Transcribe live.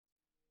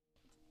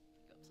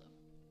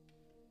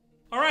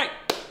All right,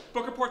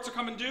 book reports are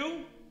coming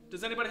due.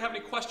 Does anybody have any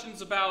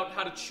questions about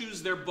how to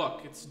choose their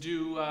book? It's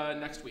due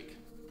next week.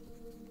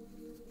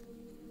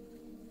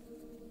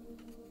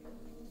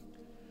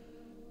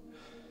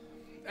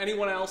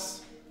 Anyone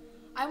else?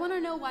 I want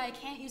to know why I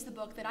can't use the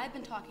book that I've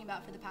been talking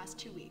about for the past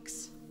 2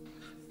 weeks.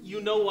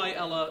 You know why,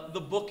 Ella. The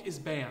book is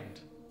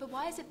banned. But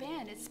why is it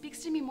banned? It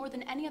speaks to me more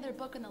than any other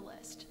book on the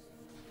list.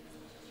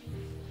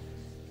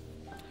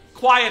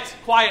 Quiet,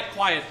 quiet,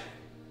 quiet.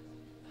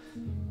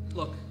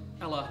 Look,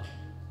 Ella,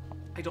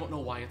 I don't know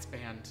why it's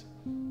banned.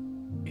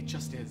 It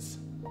just is.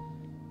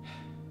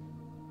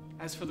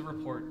 As for the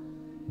report,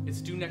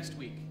 it's due next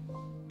week.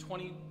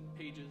 20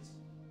 pages.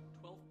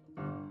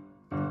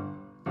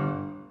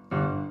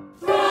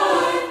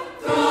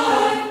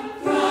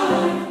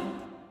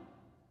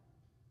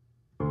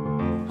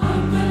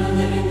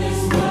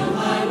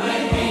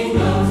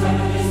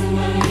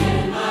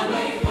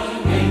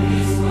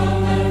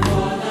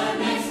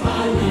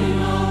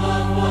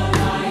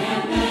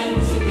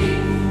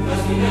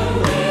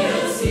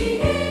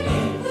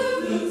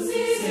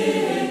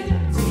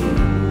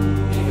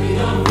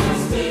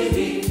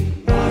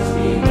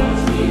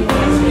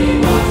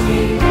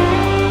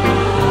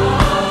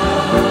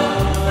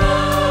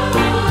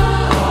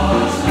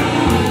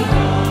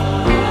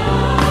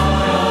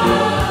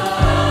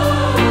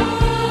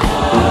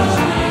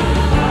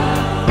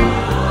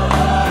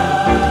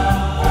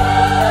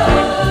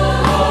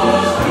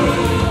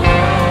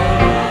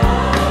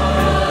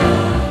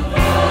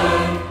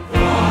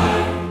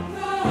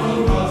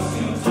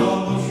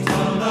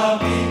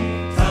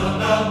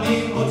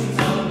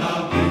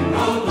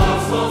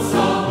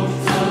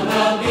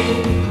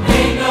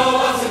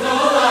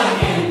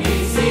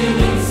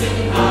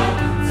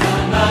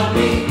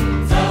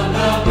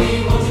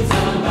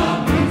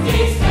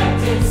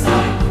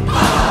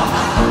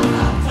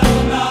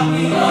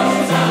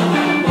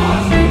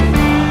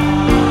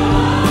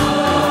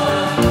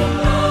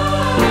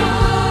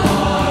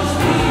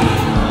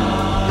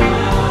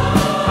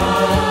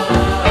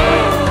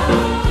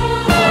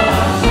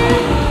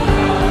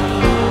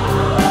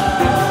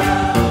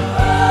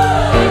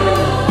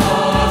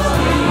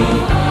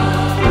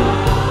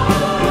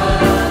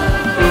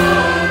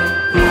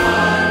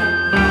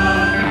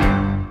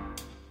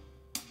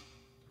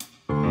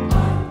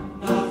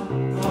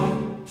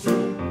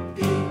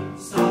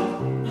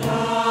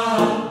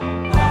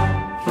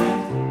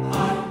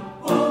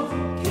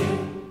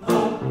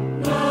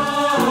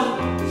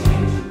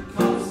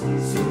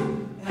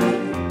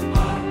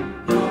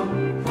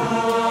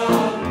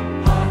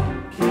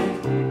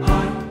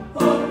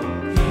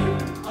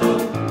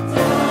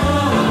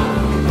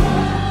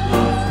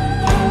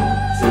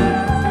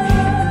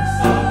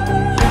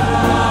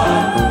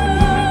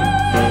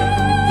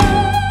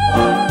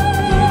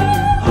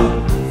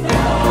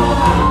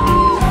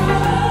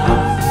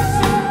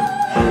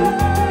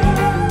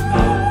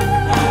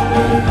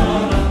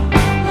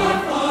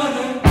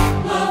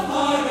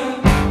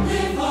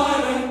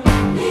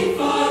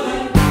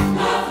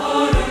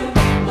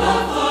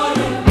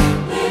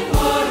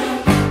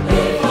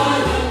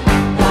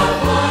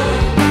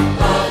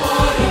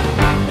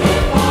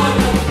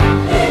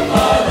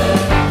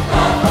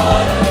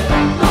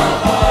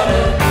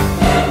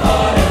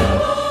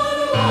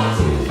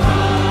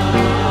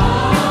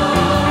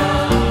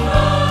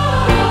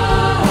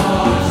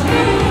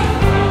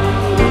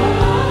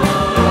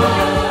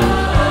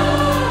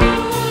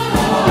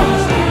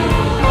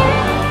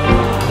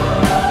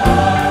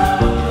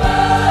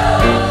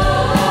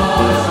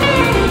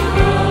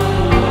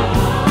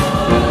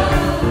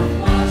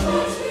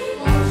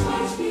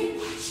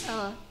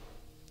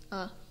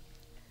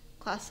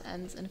 Class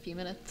ends in a few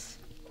minutes.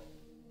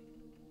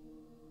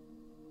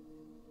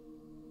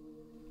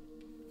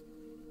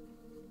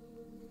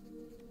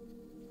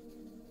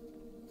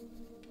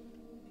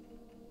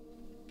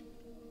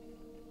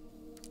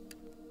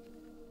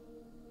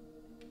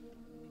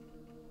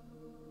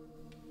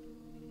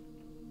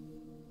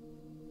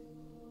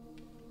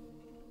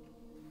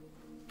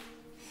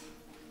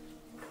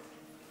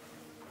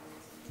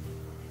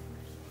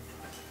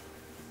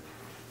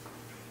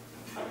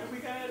 Have a good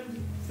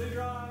weekend. Stay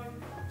dry.